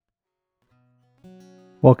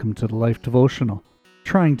Welcome to the Life Devotional,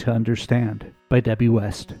 Trying to Understand by Debbie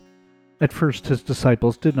West. At first his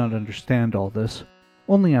disciples did not understand all this.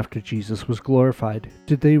 Only after Jesus was glorified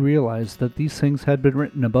did they realize that these things had been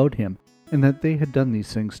written about him and that they had done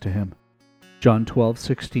these things to him. John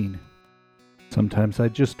 12:16. Sometimes I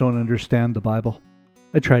just don't understand the Bible.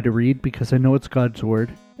 I try to read because I know it's God's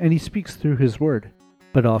Word, and He speaks through His Word,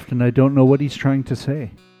 but often I don't know what He's trying to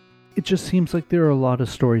say. It just seems like there are a lot of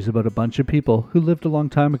stories about a bunch of people who lived a long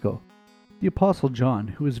time ago. The Apostle John,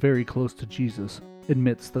 who is very close to Jesus,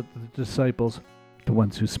 admits that the disciples, the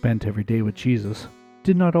ones who spent every day with Jesus,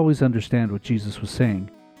 did not always understand what Jesus was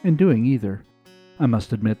saying, and doing either. I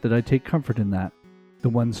must admit that I take comfort in that. The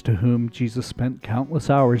ones to whom Jesus spent countless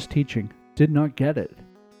hours teaching did not get it.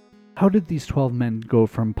 How did these 12 men go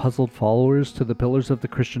from puzzled followers to the pillars of the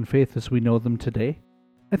Christian faith as we know them today?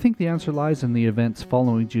 I think the answer lies in the events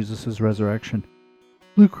following Jesus' resurrection.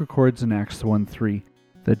 Luke records in Acts 1:3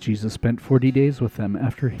 that Jesus spent 40 days with them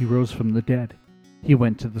after he rose from the dead. He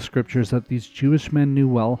went to the scriptures that these Jewish men knew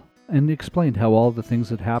well and explained how all the things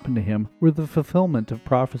that happened to him were the fulfillment of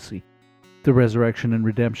prophecy. The resurrection and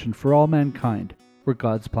redemption for all mankind were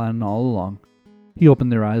God's plan all along. He opened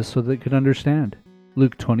their eyes so they could understand.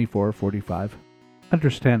 Luke 24:45.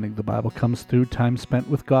 Understanding the Bible comes through time spent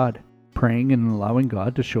with God, praying and allowing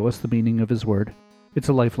God to show us the meaning of His Word. It's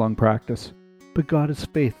a lifelong practice, but God is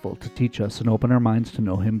faithful to teach us and open our minds to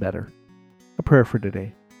know Him better. A prayer for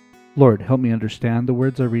today. Lord, help me understand the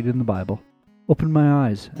words I read in the Bible. Open my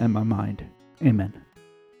eyes and my mind. Amen.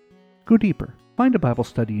 Go deeper. Find a Bible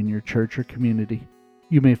study in your church or community.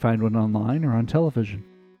 You may find one online or on television.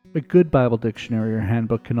 A good Bible dictionary or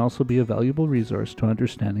handbook can also be a valuable resource to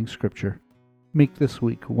understanding Scripture. Make this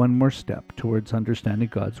week one more step towards understanding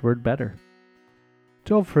God's Word better.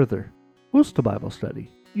 Delve further. Host a Bible study.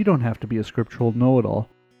 You don't have to be a scriptural know-it-all.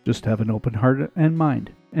 Just have an open heart and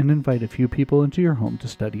mind, and invite a few people into your home to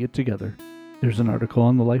study it together. There's an article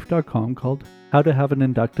on thelife.com called How to Have an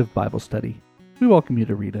Inductive Bible Study. We welcome you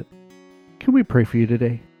to read it. Can we pray for you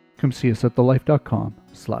today? Come see us at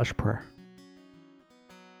thelife.com/prayer.